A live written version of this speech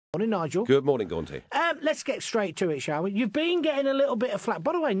morning, Nigel. Good morning, Gaunty. Let's get straight to it, shall we? You've been getting a little bit of flack.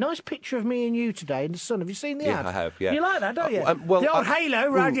 By the way, nice picture of me and you today in the sun. Have you seen the ad? Yeah, I have, yeah. You like that, don't you? Well, the old halo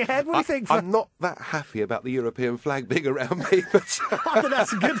round your head. What do you think? I'm not that happy about the European flag being around me, but... I think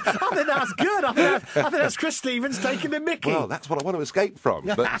that's good. I think that's Chris Stevens taking the mickey. Well, that's what I want to escape from,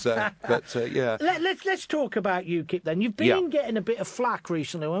 but yeah. Let's talk about UKIP then. You've been getting a bit of flack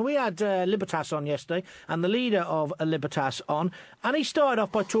recently. When we had Libertas on yesterday, and the leader of Libertas on, and he started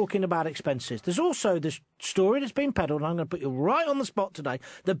off by talking about expenses. There's also this story that's been peddled, and I'm going to put you right on the spot today.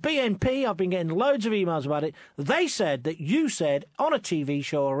 The BNP, I've been getting loads of emails about it. They said that you said on a TV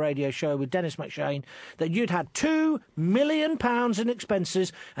show or radio show with Dennis McShane that you'd had £2 million in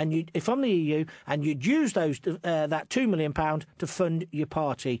expenses, and from the EU, and you'd use that £2 million to fund your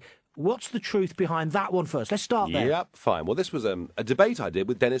party. What's the truth behind that one first? Let's start there. Yep, fine. Well, this was a debate I did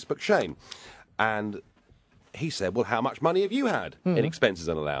with Dennis McShane, and he said, well, how much money have you had in expenses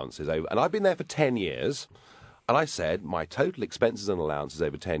and allowances? And I've been there for 10 years, and I said my total expenses and allowances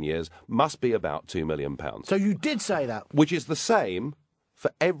over 10 years must be about £2 million. So you did say that? Which is the same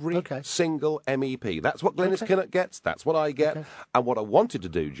for every single MEP. That's what Glenys Kinnock gets, that's what I get. And what I wanted to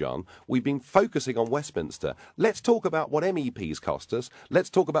do, John, we've been focusing on Westminster. Let's talk about what MEPs cost us. Let's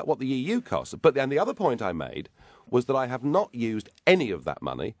talk about what the EU costs. And the other point I made was that I have not used any of that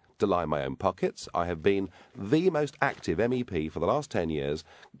money to line my own pockets. I have been the most active MEP for the last 10 years,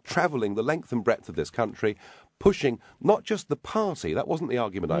 travelling the length and breadth of this country, pushing not just the party, that wasn't the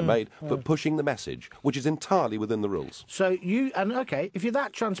argument I made, but pushing the message, which is entirely within the rules. So if you're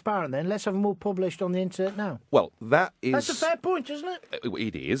that transparent then, let's have them all published on the internet now. Well, that's a fair point, isn't it?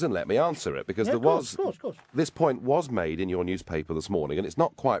 It is, and let me answer it, because of course. This point was made in your newspaper this morning, and it's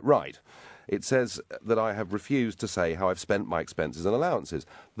not quite right. It says that I have refused to say how I've spent my expenses and allowances.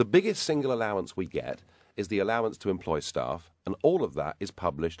 The biggest single allowance we get is the allowance to employ staff, and all of that is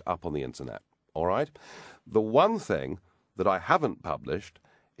published up on the internet. All right? The one thing that I haven't published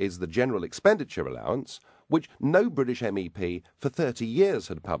is the general expenditure allowance, which no British MEP for 30 years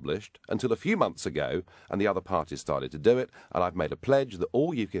had published until a few months ago, and the other parties started to do it, and I've made a pledge that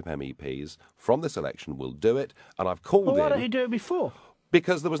all UKIP MEPs from this election will do it, and I've called in... Well, why don't you do it before?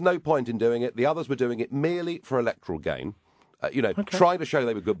 Because there was no point in doing it. The others were doing it merely for electoral gain. Trying to show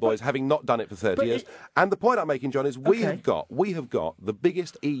they were good boys, having not done it for 30 years. And the point I'm making, John, is we have got the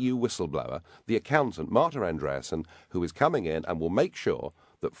biggest EU whistleblower, the accountant, Marta Andreasen, who is coming in and will make sure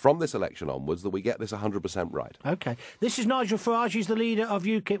that from this election onwards that we get this 100% right. OK. This is Nigel Farage. He's the leader of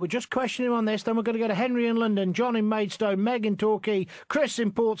UKIP. We're just questioning him on this. Then we're going to go to Henry in London, John in Maidstone, Meg in Torquay, Chris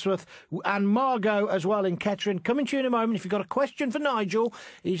in Portsmouth, and Margot as well in Kettering. Coming to you in a moment. If you've got a question for Nigel,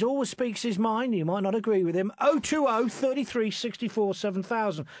 he always speaks his mind. You might not agree with him. 020 33 64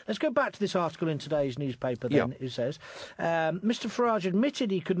 7000. Let's go back to this article in today's newspaper then. It says, Mr Farage admitted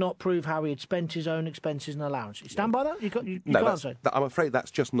he could not prove how he had spent his own expenses and allowances. You stand by that? You can't say? I'm afraid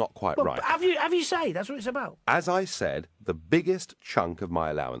that's just not quite right. But have you said that's what it's about? As I said, the biggest chunk of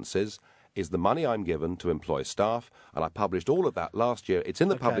my allowances is the money I'm given to employ staff, and I published all of that last year. It's in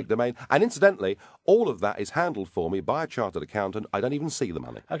the public domain, and incidentally, all of that is handled for me by a chartered accountant. I don't even see the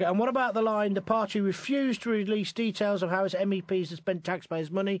money. OK, and what about the line, the party refused to release details of how its MEPs had spent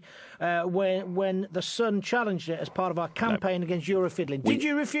taxpayers' money when the Sun challenged it as part of our campaign against Eurofiddling? Did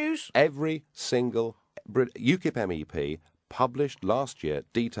you refuse? Every single UKIP MEP published last year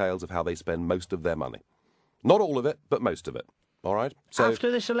details of how they spend most of their money. Not all of it, but most of it. All right? So after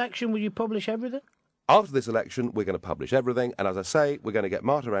this election, will you publish everything? After this election, we're going to publish everything, and as I say, we're going to get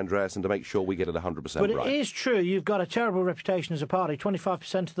Marta Andreasen to make sure we get it 100% right. But it is true, you've got a terrible reputation as a party.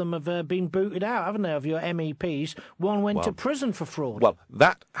 25% of them have been booted out, haven't they, of your MEPs? One went to prison for fraud. Well,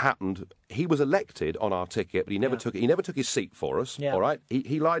 that happened. He was elected on our ticket, but he never took his seat for us, all right?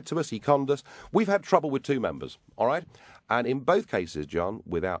 He lied to us, he conned us. We've had trouble with two members, all right? And in both cases, John,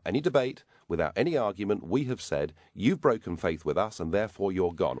 without any debate, without any argument, we have said, you've broken faith with us and therefore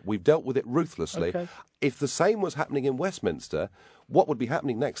you're gone. We've dealt with it ruthlessly. Okay. If the same was happening in Westminster, what would be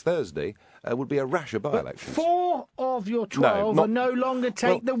happening next Thursday would be a rash of by-elections. 4 of your 12 will no longer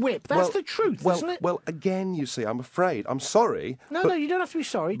take the whip. That's the truth, isn't it? Well, again, you see, I'm afraid. I'm sorry. No, you don't have to be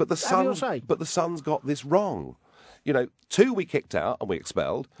sorry. But the Sun's got this wrong. 2 we kicked out and we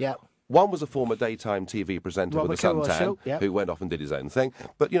expelled. Yeah. One was a former daytime TV presenter with a suntan who went off and did his own thing.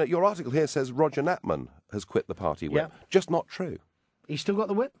 But, your article here says Roger Natman has quit the party. Just not true. He's still got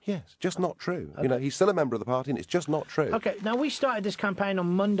the whip? Yes, just not true. Okay. He's still a member of the party, and it's just not true. OK, now we started this campaign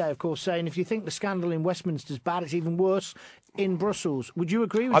on Monday, of course, saying if you think the scandal in Westminster's bad, it's even worse in Brussels. Would you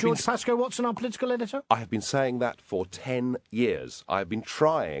agree with George Pascoe-Watson, our political editor? I have been saying that for 10 years. I have been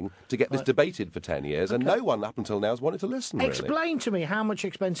trying to get this debated for 10 years, and no one up until now has wanted to listen, really. Explain to me how much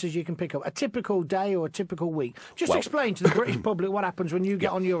expenses you can pick up. A typical day or a typical week. Just explain to the British public what happens when you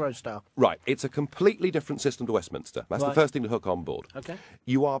get on Eurostar. Right. It's a completely different system to Westminster. That's the first thing to hook on board. OK.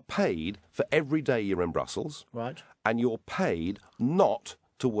 You are paid for every day you're in Brussels. Right. And you're paid not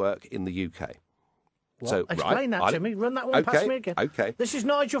to work in the UK. What? So, explain that to me. Run that one past me again. OK. This is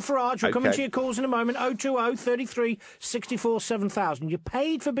Nigel Farage. We'll come into your calls in a moment. 020 33 64 7000. You're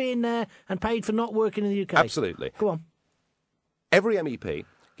paid for being there and paid for not working in the UK. Absolutely. Go on. Every MEP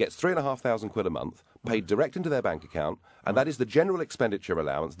gets £3,500 a month paid direct into their bank account, and that is the general expenditure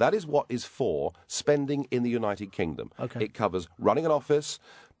allowance. That is what is for spending in the United Kingdom. Okay. It covers running an office,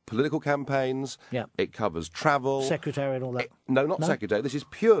 political campaigns. Yeah. It covers travel. Secretary and all that. No, secretary. This is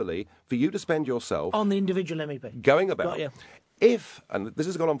purely for you to spend yourself on the individual MEP. Going about. Got you. If, and this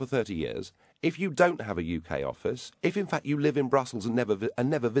has gone on for 30 years, if you don't have a UK office, if in fact you live in Brussels and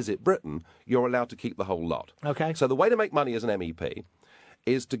never visit Britain, you're allowed to keep the whole lot. Okay. So the way to make money as an MEP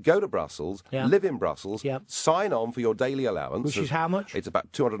is to go to Brussels, live in Brussels, sign on for your daily allowance. Which is how much? It's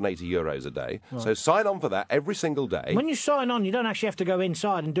about €280 a day. Right. So sign on for that every single day. When you sign on, you don't actually have to go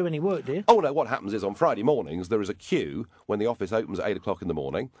inside and do any work, do you? Oh, no, what happens is on Friday mornings, there is a queue when the office opens at 8 o'clock in the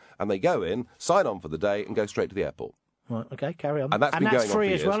morning, and they go in, sign on for the day, and go straight to the airport. Right, OK, carry on. And that's been going on for free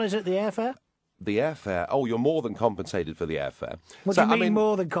years. as well, is it, the airfare? The airfare, you're more than compensated for the airfare. What do you mean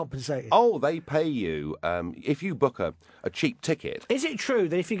more than compensated? Oh, they pay you, if you book a cheap ticket. Is it true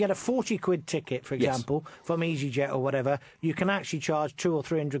that if you get a 40 quid ticket, for example, from EasyJet or whatever, you can actually charge £200 or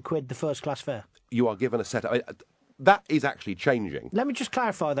 £300 the first class fare? You are given a set of... That is actually changing. Let me just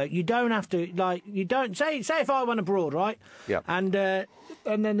clarify, though. You don't have to, say if I went abroad, right? Yeah. And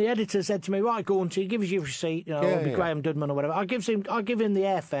then the editor said to me, right, Gaunt, he gives you a receipt, it'll be Graham Dudman or whatever. I give him the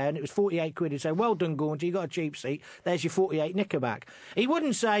airfare, and it was 48 quid. He'd say, well done, Gaunt, you got a cheap seat. There's your 48 knicker back. He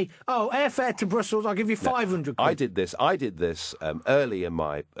wouldn't say, airfare to Brussels, I'll give you 500 quid. I did this early in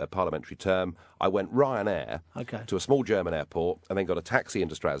my parliamentary term. I went Ryanair to a small German airport and then got a taxi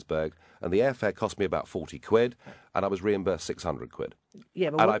into Strasbourg, and the airfare cost me about 40 quid, and I was reimbursed 600 quid. Yeah,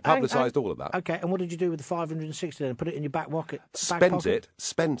 but I publicised all of that. OK, and what did you do with the 560 then? Put it in your back pocket?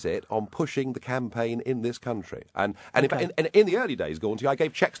 Spent it on pushing the campaign in this country. And in the early days, Gaunty, I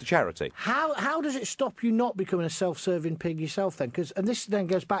gave cheques to charity. How does it stop you not becoming a self-serving pig yourself then? And this then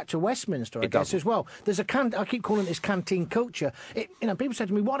goes back to Westminster, I guess, as well. There's I keep calling this canteen culture. People say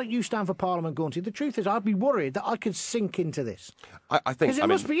to me, why don't you stand for Parliament, Gaunty? The truth is, I'd be worried that I could sink into this. I think... Because it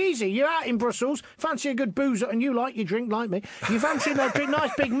must be easy. You're out in Brussels, fancy a good boozer, and you drink like me. You fancy a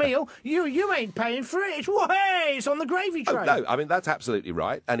nice big meal, you ain't paying for it. It's on the gravy tray. No, I mean, that's absolutely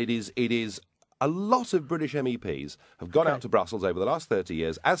right. And it is a lot of British MEPs have gone out to Brussels over the last 30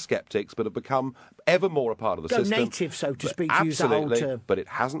 years as sceptics, but have become ever more a part of the system. Native, so to speak, to use that old term. But it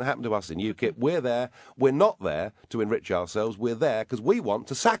hasn't happened to us in UKIP. We're there. We're not there to enrich ourselves. We're there because we want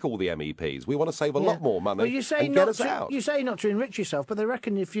to sack all the MEPs. We want to save a lot more money and get us out. You say not to enrich yourself, but they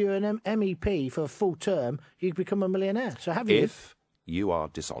reckon if you're an MEP for a full term, you become a millionaire. So have you? If you are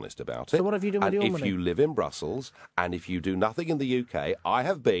dishonest about it. So what have you done with your money? If you live in Brussels and if you do nothing in the UK, I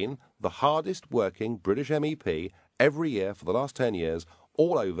have been the hardest working British MEP every year for the last 10 years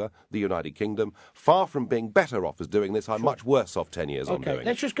all over the United Kingdom. Far from being better off as doing this, I'm much worse off 10 years on doing it.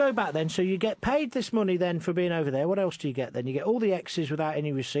 Let's just go back then. So you get paid this money then for being over there. What else do you get then? You get all the X's without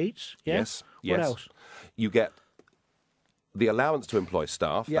any receipts. Yeah? Yes. What else? You get the allowance to employ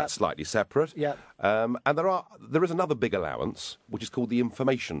staff, that's slightly separate. Yeah. And there is another big allowance, which is called the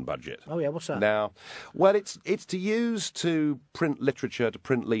information budget. Oh, yeah, what's that? Now, well, it's to use to print literature, to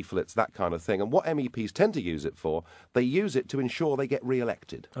print leaflets, that kind of thing. And what MEPs tend to use it for, they use it to ensure they get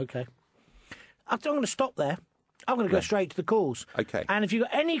re-elected. OK. I'm going to stop there. I'm going to go straight to the calls. OK. And if you've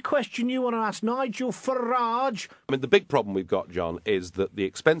got any question you want to ask Nigel Farage... I mean, the big problem we've got, John, is that the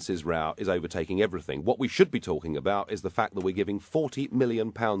expenses row is overtaking everything. What we should be talking about is the fact that we're giving £40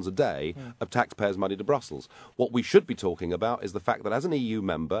 million a day of taxpayers' money to Brussels. What we should be talking about is the fact that as an EU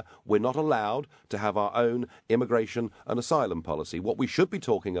member, we're not allowed to have our own immigration and asylum policy. What we should be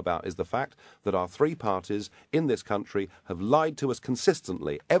talking about is the fact that our three parties in this country have lied to us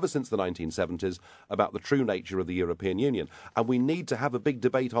consistently ever since the 1970s about the true nature of the European Union. And we need to have a big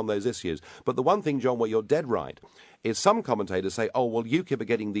debate on those issues. But the one thing, John, where you're dead right, is some commentators say, oh, well, UKIP are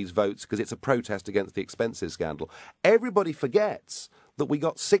getting these votes because it's a protest against the expenses scandal. Everybody forgets that we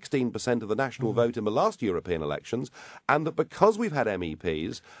got 16% of the national vote in the last European elections, and that because we've had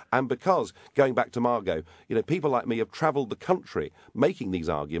MEPs, and because, going back to Margot, people like me have travelled the country making these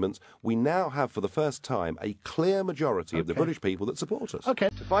arguments, we now have for the first time a clear majority of the British people that support us. Okay.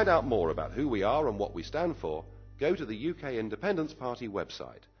 To find out more about who we are and what we stand for, go to the UK Independence Party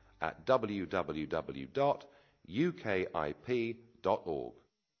website at www.ukip.org.